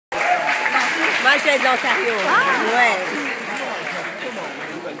Moi, je viens de l'Ontario. Ouais.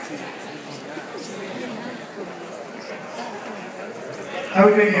 How are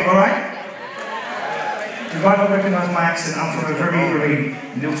we doing here, alright? You might not recognise my accent. I'm from a very, very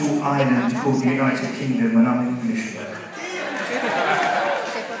little island called the United Kingdom, and I'm English.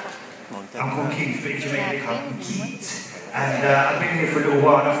 I'm called Keith, but in Jamaica I'm Keith. And I've been here for a little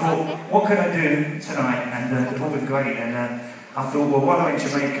while, and I thought, what can I do tonight? And the ball was great, and I thought, well, while I'm in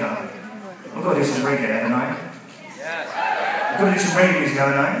Jamaica, I've got to do some reggae, haven't I? I've got to do some reggae music,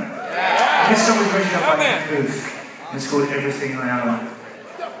 haven't I? This song was written up by Cat Booth, and it's called Everything I Own.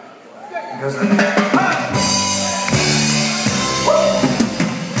 It goes like that.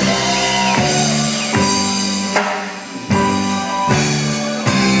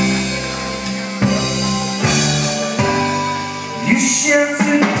 You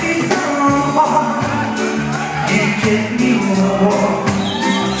sheltered me from harm, you kept me warm,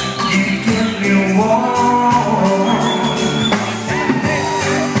 you kept me warm.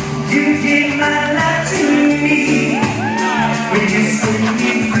 You gave my life to me when you set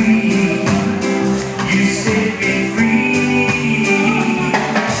me free. You set me free.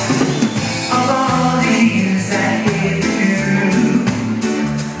 Of all the years I gave you,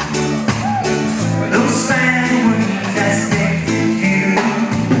 those fine words I said.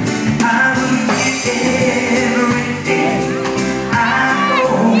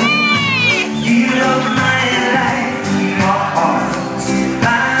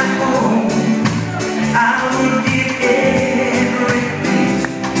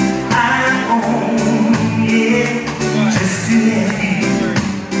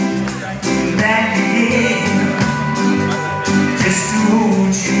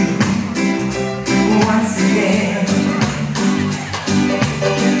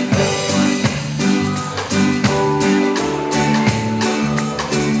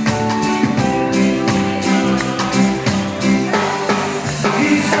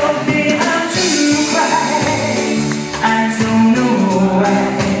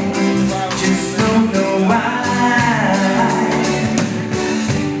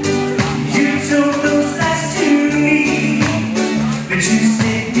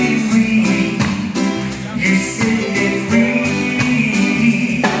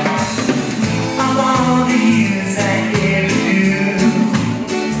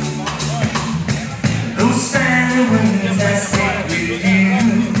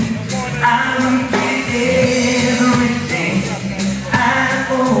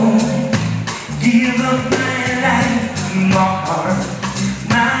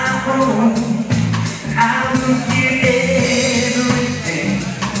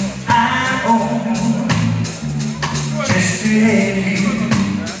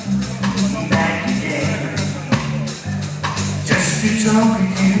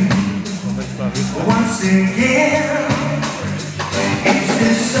 Once again, is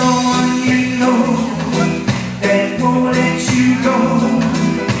there someone you know that won't let you go?